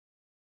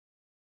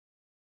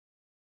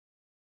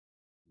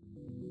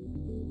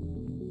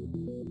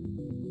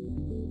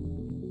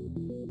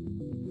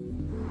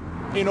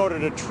in order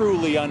to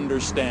truly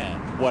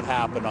understand what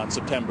happened on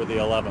September the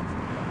 11th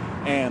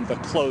and the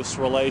close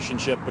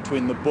relationship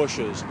between the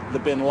Bushes, the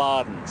bin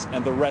Ladens,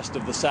 and the rest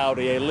of the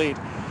Saudi elite,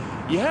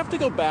 you have to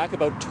go back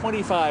about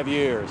 25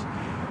 years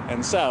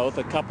and south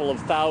a couple of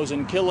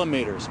thousand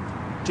kilometers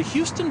to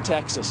Houston,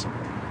 Texas,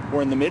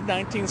 where in the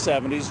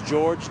mid-1970s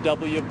George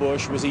W.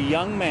 Bush was a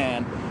young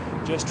man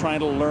just trying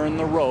to learn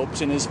the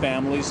ropes in his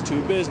family's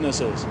two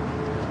businesses,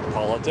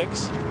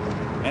 politics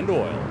and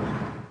oil.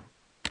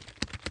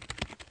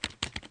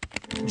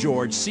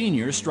 George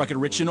Sr. struck it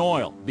rich in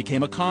oil,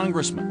 became a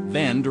congressman,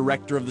 then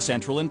director of the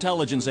Central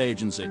Intelligence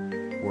Agency,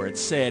 where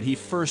it's said he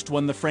first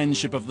won the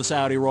friendship of the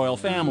Saudi royal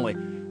family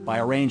by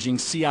arranging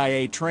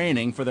CIA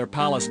training for their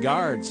palace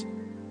guards.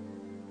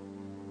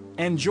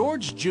 And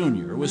George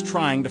Jr. was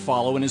trying to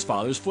follow in his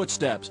father's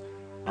footsteps.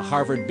 A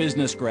Harvard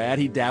business grad,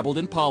 he dabbled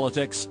in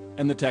politics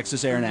and the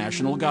Texas Air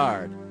National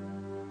Guard.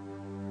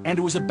 And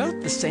it was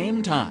about the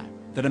same time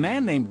that a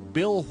man named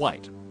Bill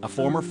White, a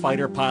former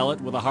fighter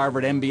pilot with a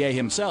Harvard MBA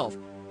himself,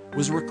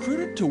 was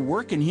recruited to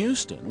work in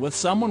Houston with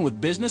someone with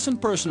business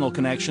and personal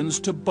connections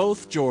to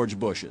both George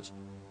Bushes.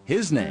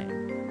 His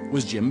name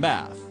was Jim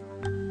Bath.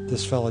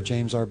 This fellow,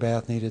 James R.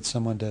 Bath, needed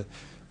someone to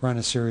run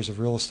a series of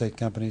real estate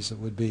companies that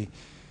would be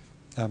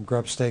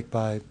grub-staked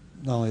by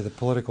not only the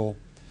political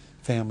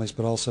families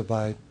but also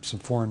by some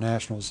foreign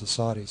nationals, the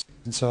Saudis.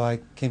 And so I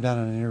came down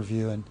on an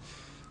interview and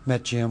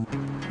met Jim.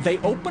 They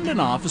opened an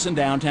office in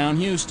downtown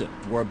Houston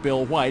where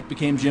Bill White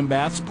became Jim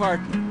Bath's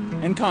partner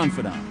and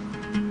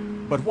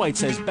confidant. But White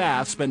says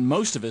Bath spent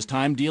most of his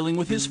time dealing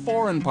with his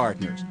foreign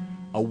partners,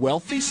 a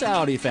wealthy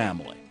Saudi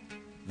family,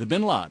 the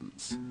bin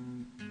Ladens.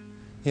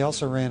 He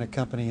also ran a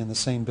company in the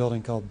same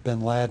building called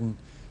Bin Laden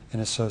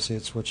and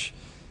Associates, which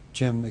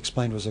Jim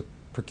explained was a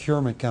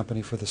procurement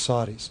company for the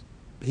Saudis.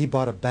 He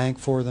bought a bank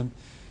for them,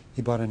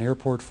 he bought an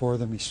airport for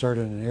them, he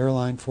started an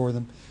airline for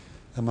them,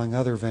 among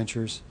other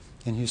ventures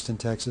in Houston,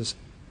 Texas.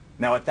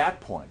 Now at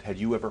that point, had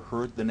you ever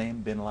heard the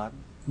name bin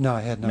Laden? No,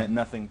 I had not. Meant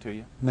nothing to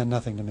you? Meant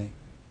nothing to me.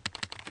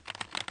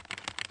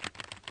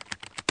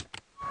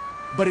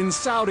 But in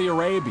Saudi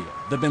Arabia,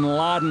 the bin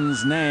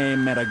Laden's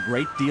name meant a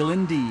great deal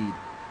indeed.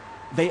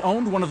 They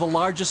owned one of the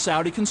largest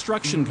Saudi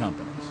construction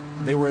companies.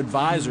 They were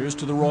advisors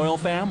to the royal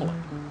family.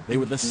 They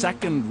were the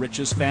second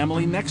richest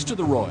family next to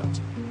the royals,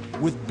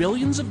 with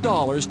billions of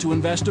dollars to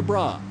invest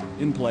abroad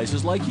in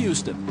places like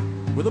Houston,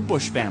 where the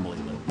Bush family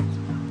lived.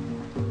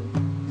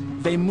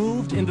 They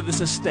moved into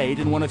this estate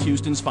in one of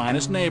Houston's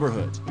finest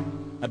neighborhoods.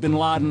 A bin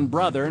Laden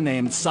brother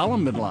named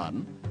Salam bin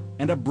Laden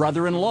and a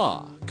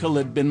brother-in-law,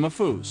 Khalid bin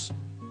Mahfouz.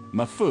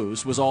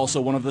 Mahfouz was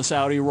also one of the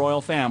Saudi royal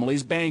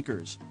family's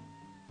bankers.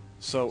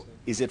 So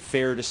is it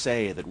fair to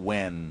say that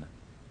when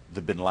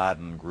the bin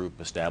Laden group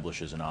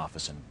establishes an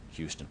office in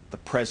Houston, the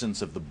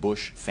presence of the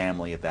Bush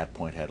family at that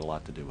point had a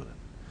lot to do with it?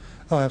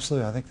 Oh,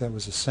 absolutely. I think that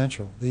was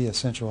essential, the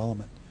essential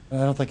element.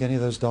 And I don't think any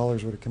of those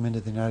dollars would have come into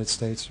the United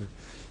States or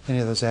any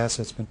of those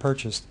assets been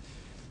purchased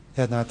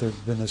had not there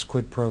been this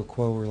quid pro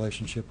quo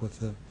relationship with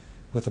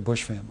the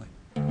Bush family.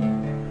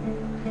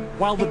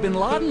 While the bin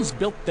Ladens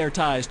built their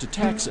ties to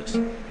Texas,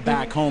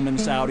 back home in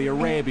Saudi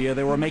Arabia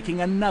they were making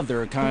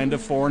another kind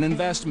of foreign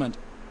investment.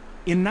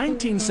 In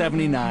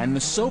 1979, the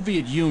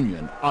Soviet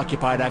Union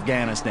occupied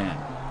Afghanistan.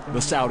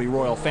 The Saudi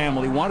royal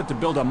family wanted to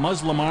build a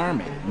Muslim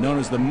army known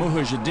as the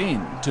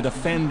Mujahideen to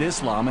defend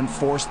Islam and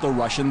force the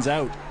Russians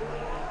out.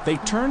 They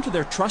turned to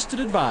their trusted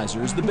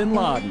advisors, the bin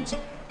Ladens,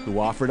 who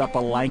offered up a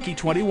lanky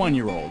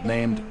 21-year-old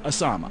named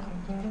Osama.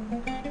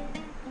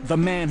 The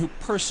man who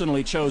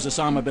personally chose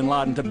Osama bin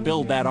Laden to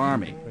build that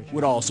army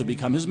would also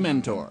become his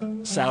mentor,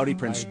 Saudi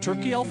Prince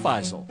Turki Al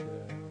Faisal.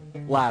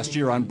 Last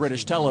year on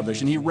British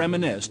television, he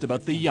reminisced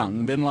about the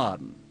young bin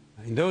Laden.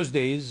 In those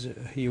days,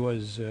 he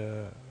was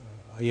a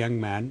young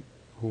man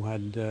who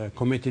had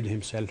committed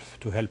himself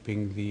to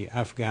helping the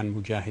Afghan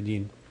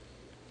Mujahideen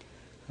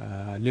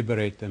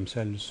liberate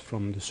themselves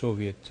from the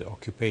Soviet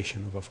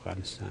occupation of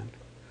Afghanistan.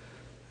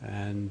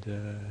 And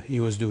he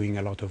was doing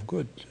a lot of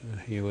good.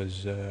 He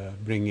was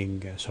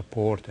bringing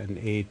support and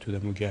aid to the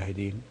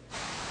Mujahideen.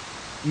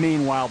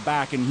 Meanwhile,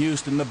 back in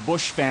Houston, the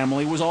Bush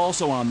family was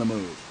also on the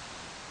move.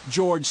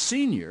 George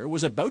Sr.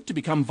 was about to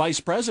become vice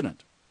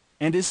president,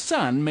 and his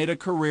son made a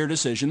career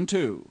decision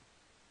too.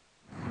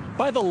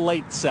 By the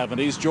late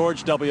 70s,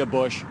 George W.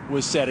 Bush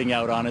was setting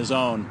out on his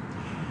own.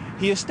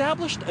 He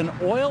established an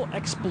oil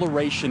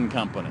exploration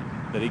company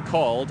that he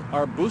called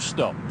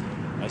Arbusto,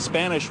 a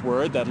Spanish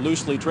word that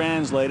loosely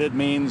translated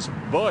means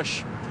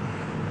bush.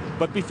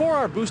 But before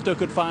Arbusto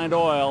could find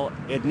oil,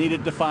 it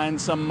needed to find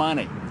some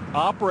money,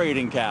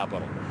 operating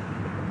capital.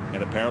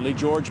 And apparently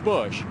George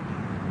Bush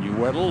knew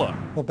where to look.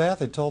 Well, Bath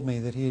had told me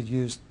that he had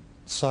used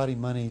Saudi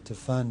money to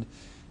fund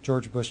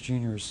George Bush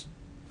Jr.'s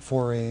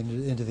foray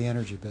into the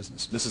energy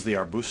business. This is the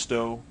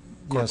Arbusto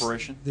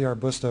Corporation? Yes, the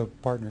Arbusto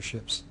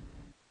Partnerships.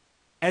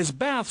 As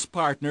Bath's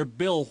partner,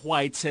 Bill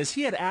White, says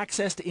he had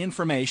access to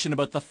information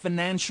about the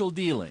financial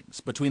dealings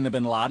between the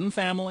bin Laden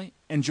family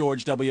and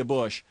George W.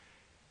 Bush.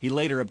 He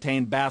later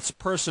obtained Bath's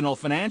personal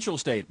financial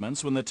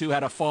statements when the two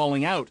had a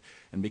falling out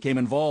and became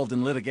involved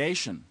in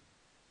litigation.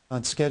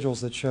 On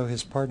schedules that show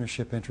his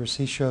partnership interests,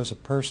 he shows a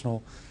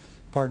personal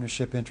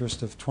partnership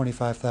interest of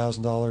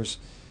 $25,000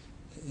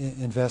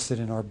 invested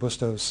in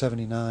Arbusto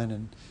 79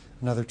 and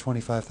another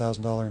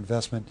 $25,000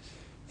 investment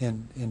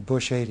in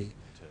Bush 80.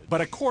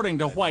 But according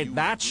to White,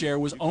 that share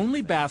was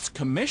only Bath's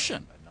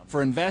commission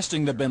for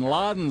investing the bin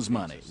Laden's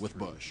money with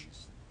Bush.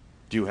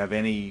 Do you have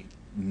any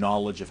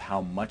knowledge of how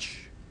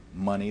much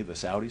money the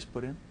Saudis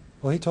put in?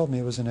 Well, he told me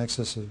it was in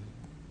excess of,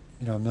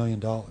 $1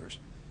 million.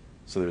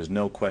 So there's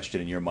no question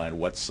in your mind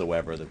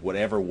whatsoever that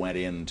whatever went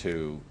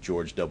into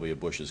George W.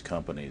 Bush's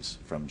companies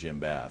from Jim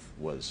Bath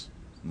was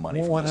money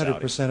from the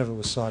Saudis. 100% of it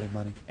was Saudi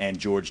money. And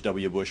George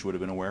W. Bush would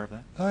have been aware of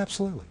that? Oh,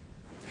 absolutely.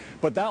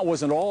 But that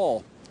wasn't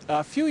all.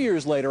 A few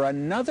years later,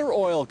 another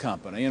oil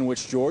company in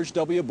which George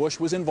W. Bush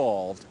was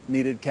involved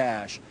needed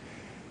cash.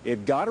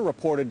 It got a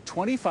reported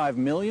 $25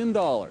 million,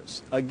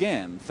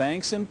 again,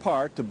 thanks in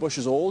part to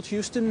Bush's old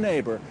Houston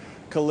neighbor,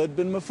 Khalid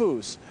bin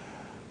Mahfouz,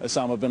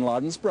 Osama bin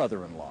Laden's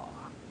brother-in-law.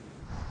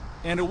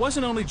 And it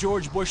wasn't only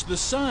George Bush the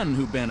son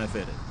who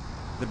benefited.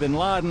 The bin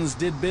Ladens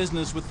did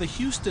business with the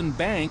Houston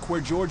bank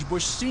where George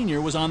Bush Sr.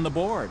 was on the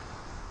board.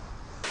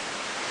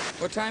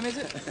 What time is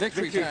it?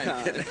 Victory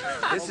time.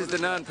 This is the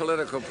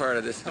non-political part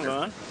of this. Come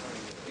on.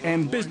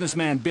 And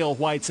businessman Bill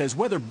White says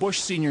whether Bush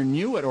Sr.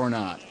 knew it or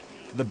not,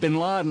 the bin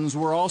Ladens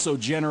were also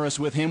generous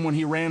with him when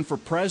he ran for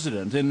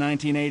president in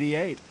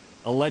 1988,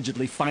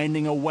 allegedly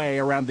finding a way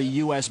around the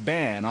U.S.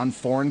 ban on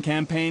foreign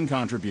campaign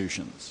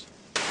contributions.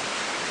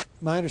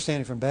 My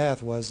understanding from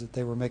Bath was that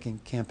they were making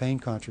campaign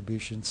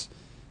contributions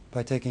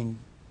by taking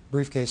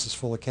briefcases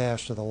full of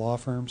cash to the law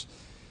firms.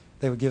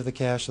 They would give the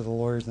cash to the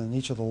lawyers, and then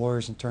each of the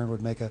lawyers in turn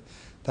would make a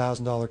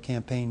 $1,000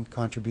 campaign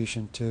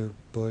contribution to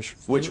Bush.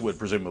 Which would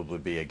presumably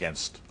be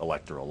against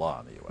electoral law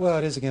in the U.S. Well,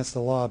 it is against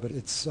the law, but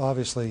it's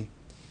obviously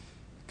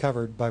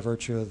covered by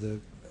virtue of the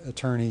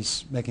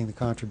attorneys making the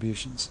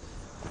contributions.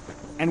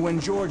 And when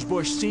George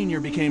Bush Sr.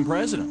 became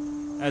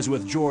president, as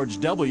with George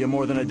W.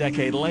 more than a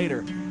decade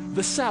later,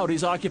 the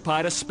Saudis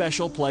occupied a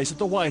special place at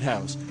the White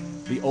House.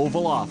 The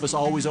Oval Office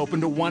always open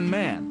to one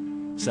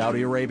man,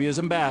 Saudi Arabia's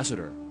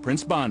ambassador,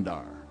 Prince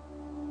Bandar.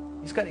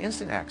 He's got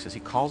instant access. He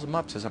calls them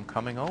up, says, I'm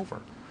coming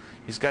over.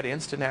 He's got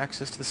instant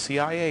access to the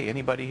CIA,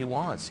 anybody he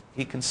wants.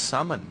 He can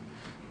summon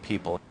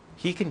people.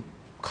 He can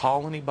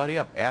call anybody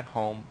up at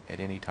home at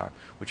any time,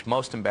 which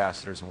most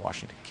ambassadors in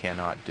Washington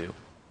cannot do.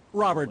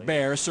 Robert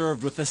Baer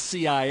served with the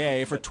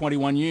CIA for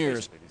 21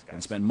 years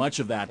and spent much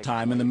of that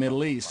time in the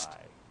Middle East.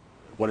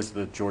 What is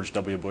the George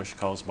W. Bush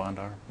calls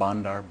Bandar?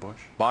 Bandar Bush?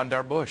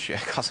 Bandar Bush, yeah,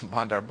 he calls him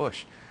Bandar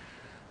Bush.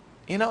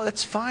 You know,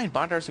 that's fine.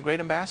 Bandar's a great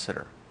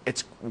ambassador.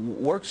 It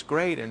works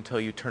great until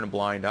you turn a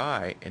blind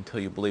eye, until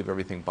you believe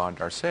everything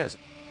Bandar says.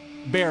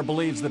 Baer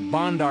believes that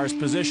Bandar's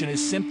position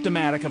is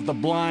symptomatic of the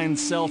blind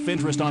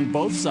self-interest on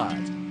both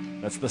sides.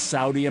 That's the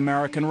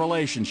Saudi-American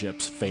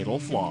relationship's fatal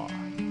flaw.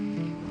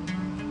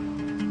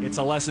 It's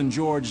a lesson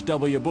George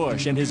W.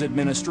 Bush and his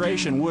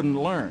administration wouldn't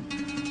learn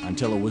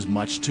until it was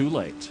much too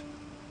late.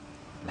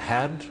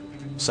 Had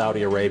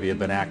Saudi Arabia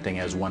been acting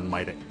as one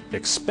might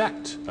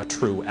expect a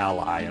true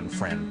ally and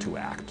friend to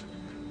act,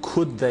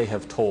 could they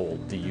have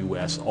told the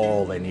U.S.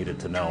 all they needed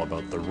to know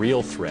about the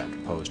real threat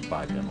posed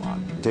by bin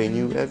Laden? They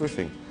knew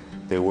everything.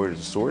 They were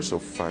the source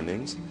of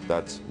fundings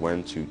that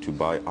went to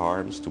buy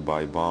arms, to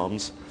buy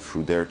bombs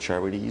through their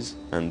charities.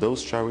 And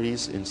those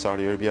charities in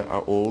Saudi Arabia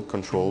are all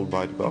controlled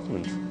by the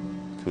government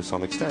to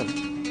some extent.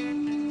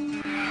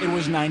 It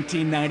was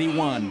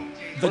 1991.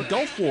 The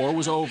Gulf War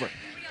was over.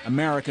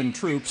 American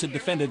troops had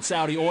defended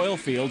Saudi oil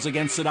fields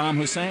against Saddam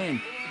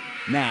Hussein.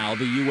 Now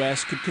the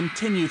U.S. could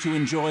continue to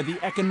enjoy the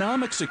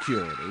economic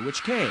security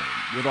which came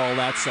with all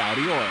that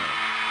Saudi oil.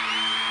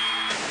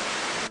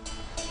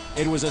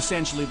 It was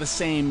essentially the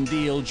same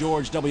deal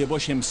George W.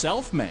 Bush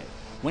himself made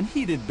when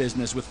he did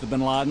business with the bin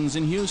Ladens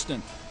in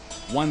Houston.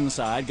 One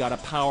side got a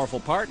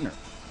powerful partner,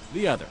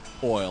 the other,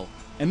 oil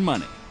and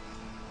money.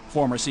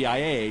 Former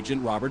CIA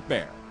agent Robert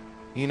Baer.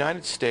 The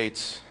United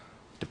States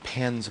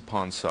depends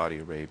upon Saudi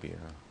Arabia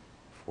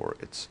for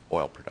its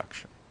oil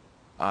production.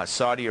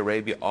 Saudi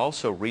Arabia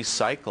also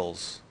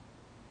recycles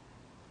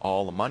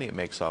all the money it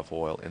makes off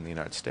oil in the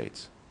United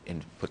States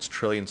and puts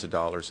trillions of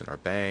dollars in our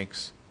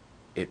banks.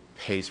 It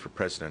pays for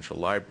presidential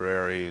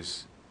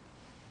libraries,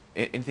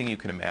 anything you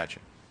can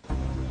imagine.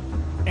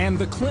 And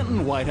the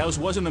Clinton White House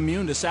wasn't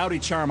immune to Saudi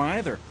charm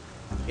either.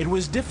 It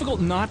was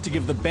difficult not to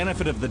give the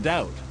benefit of the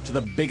doubt to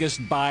the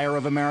biggest buyer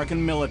of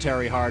American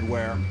military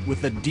hardware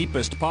with the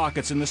deepest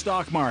pockets in the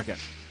stock market,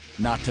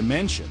 not to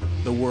mention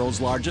the world's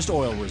largest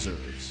oil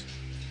reserves.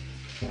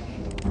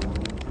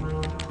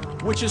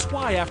 Which is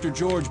why after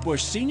George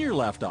Bush Sr.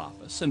 left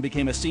office and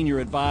became a senior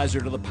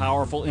advisor to the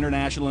powerful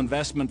international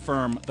investment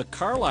firm, the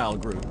Carlyle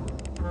Group,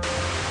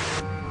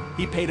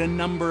 he paid a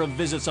number of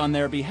visits on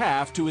their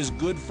behalf to his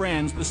good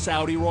friends, the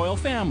Saudi royal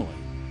family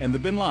and the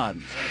bin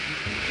Ladens.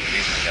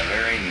 It's a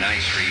very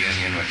nice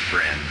reunion with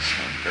friends.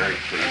 I'm very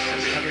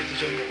pleased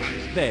to be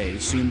here. They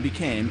soon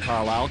became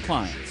Carlyle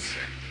clients.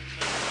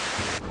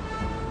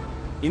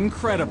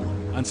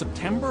 Incredibly, on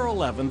September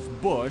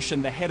 11th, Bush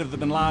and the head of the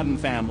bin Laden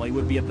family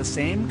would be at the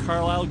same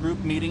Carlyle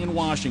Group meeting in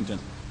Washington,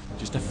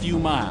 just a few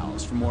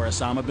miles from where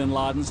Osama bin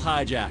Laden's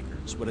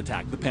hijackers would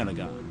attack the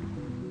Pentagon.